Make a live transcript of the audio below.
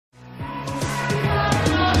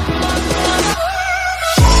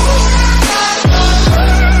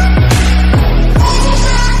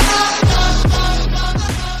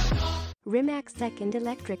Rimac's second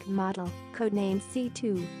electric model, codenamed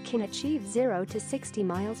C2, can achieve 0 to 60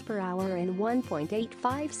 miles per hour in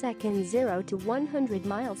 1.85 seconds, 0 to 100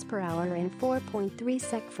 miles per hour in 4.3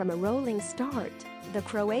 seconds from a rolling start, the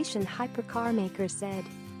Croatian hypercar maker said.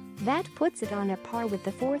 That puts it on a par with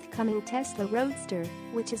the forthcoming Tesla Roadster,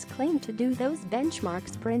 which is claimed to do those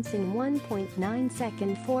benchmark sprints in 1.9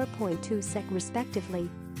 second, 4.2 sec respectively.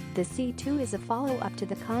 The C2 is a follow-up to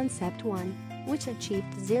the Concept 1, which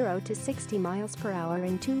achieved 0 to 60 miles per hour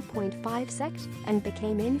in 2.5 seconds and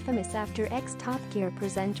became infamous after ex-Top Gear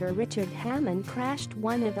presenter Richard Hammond crashed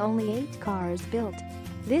one of only 8 cars built.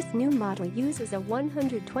 This new model uses a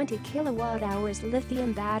 120 kWh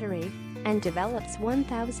lithium battery and develops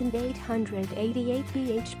 1,888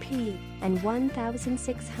 bhp and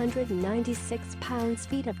 1,696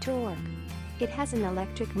 pounds-feet of torque. It has an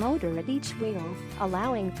electric motor at each wheel,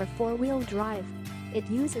 allowing for 4-wheel drive. It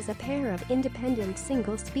uses a pair of independent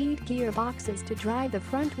single-speed gearboxes to drive the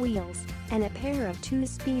front wheels and a pair of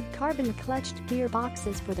 2-speed carbon-clutched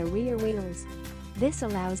gearboxes for the rear wheels. This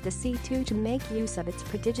allows the C2 to make use of its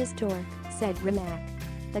prodigious torque, said Rimac.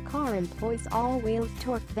 The car employs all-wheel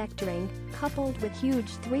torque vectoring, coupled with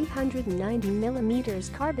huge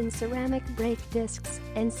 390mm carbon ceramic brake discs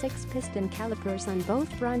and 6-piston calipers on both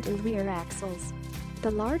front and rear axles.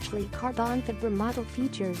 The largely carbon fiber model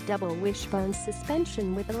features double wishbone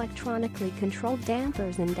suspension with electronically controlled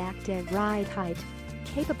dampers and active ride height.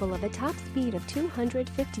 Capable of a top speed of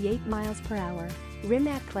 258 miles per hour,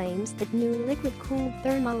 Rimac claims that new liquid-cooled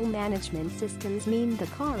thermal management systems mean the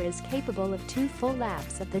car is capable of 2 full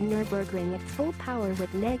laps of the Nürburgring at full power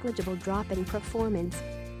with negligible drop in performance.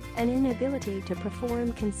 An inability to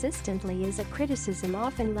perform consistently is a criticism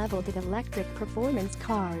often leveled at electric performance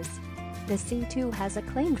cars. The C2 has a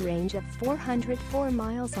claimed range of 404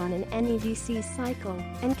 miles on an NEDC cycle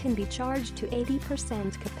and can be charged to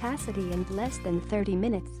 80% capacity in less than 30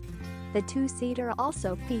 minutes. The two-seater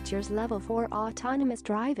also features level 4 autonomous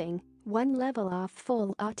driving, 1 level of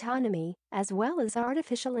full autonomy, as well as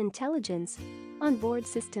artificial intelligence. Onboard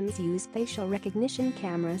systems use facial recognition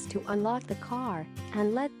cameras to unlock the car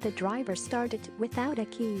and let the driver start it without a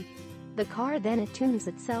key. The car then attunes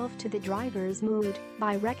itself to the driver's mood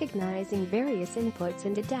by recognizing various inputs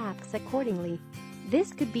and adapts accordingly.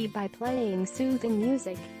 This could be by playing soothing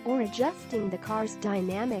music or adjusting the car's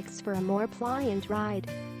dynamics for a more pliant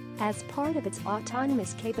ride. As part of its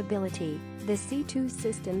autonomous capability, the C2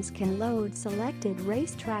 systems can load selected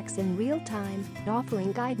racetracks in real time,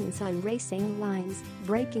 offering guidance on racing lines,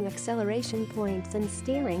 braking acceleration points and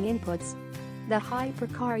steering inputs. The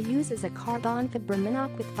hypercar uses a carbon fiber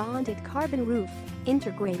monocoque with bonded carbon roof,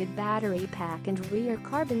 integrated battery pack and rear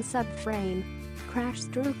carbon subframe. Crash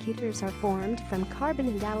structures are formed from carbon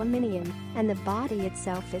and aluminium, and the body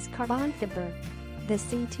itself is carbon fiber. The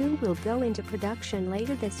C2 will go into production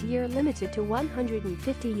later this year, limited to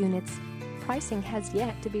 150 units. Pricing has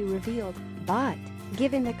yet to be revealed, but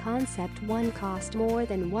given the Concept 1 cost more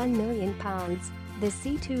than £1 million, the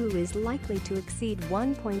C2 is likely to exceed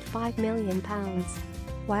 £1.5 million.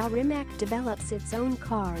 While Rimac develops its own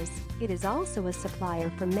cars, it is also a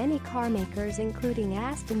supplier for many car makers including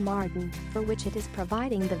Aston Martin, for which it is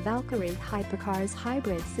providing the Valkyrie hypercar's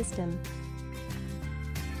hybrid system.